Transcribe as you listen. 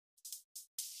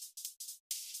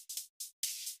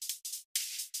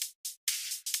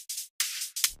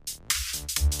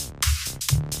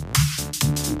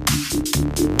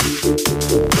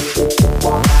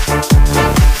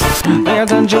They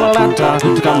send you a letter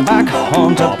to come back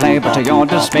home to play, but to your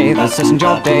dismay, this isn't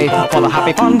your day, for the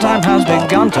happy fun time has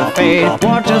begun to fade.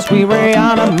 Watch as we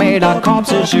reanimate our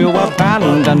corpses you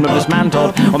abandoned or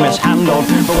dismantled or mishandled,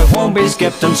 but we won't be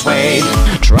skipped and swayed.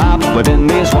 Trapped within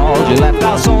these walls, you left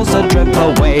our souls to drip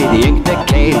away. The ink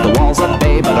decayed, the walls at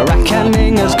bay, but a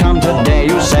reckoning has come today.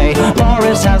 You say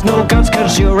Boris has no guns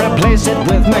cause you replace it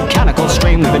with mechanical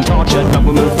stream. We've been tortured but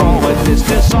we move forward, this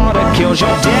disorder kills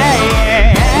your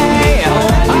day.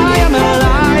 I am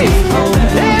alive,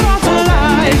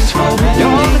 immortalized.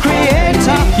 You're the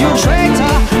creator, you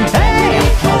traitor. Hey,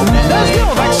 there's no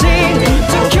vaccine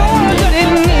to cure that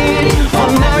in need. For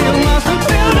now you must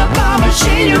build up a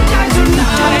machine. You die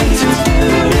tonight.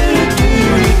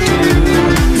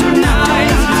 Tonight,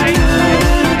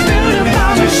 build up a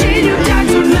machine. You die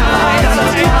tonight.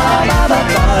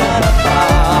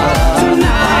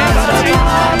 Tonight,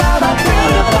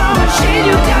 build up a machine.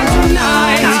 You die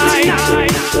tonight.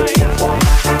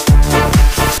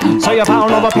 So you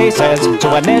pound over pieces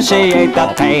to initiate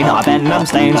the pain. A venom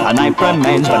stains, a knife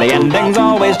remains, but the ending's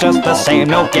always just the same,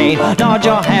 no gain. Nod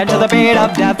your head to the beat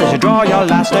of death as you draw your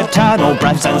last eternal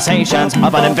breath. Sensations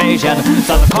of an invasion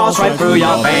does the course right through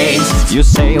your veins. You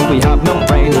say we have no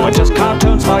brains, we're just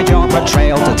cartoons for your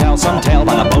betrayal. To tell some tale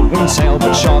by the boat and sail,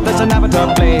 but sure this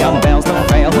inevitably unveils the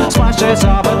fail. Splashes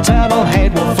of eternal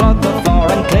hate will flood the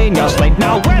floor and clean your slate.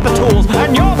 Now we're the tools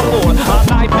and you're the fool, a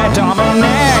nightmare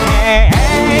dominate.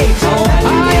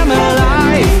 I am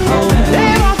alive,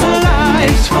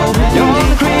 immortalized. You're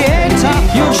the creator,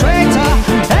 you traitor.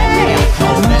 Hey,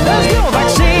 there's no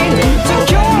vaccine to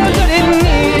cure that in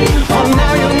need. For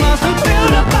now you must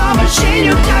build up a machine.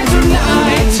 You die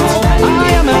tonight.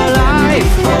 I am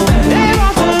alive,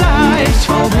 immortalized.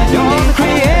 You're the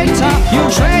creator, you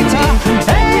traitor.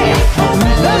 Hey,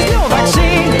 there's no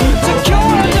vaccine to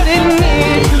cure that in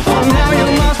need. For now you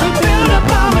must build up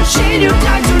a machine. You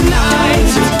die tonight.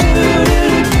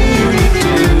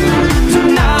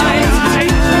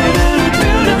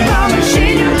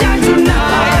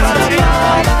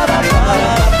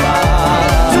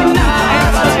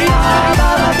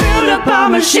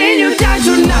 Machine, you die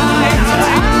tonight.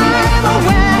 I'm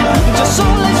aware that your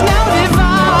soul is now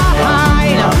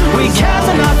divine. We cast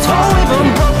an atoll, even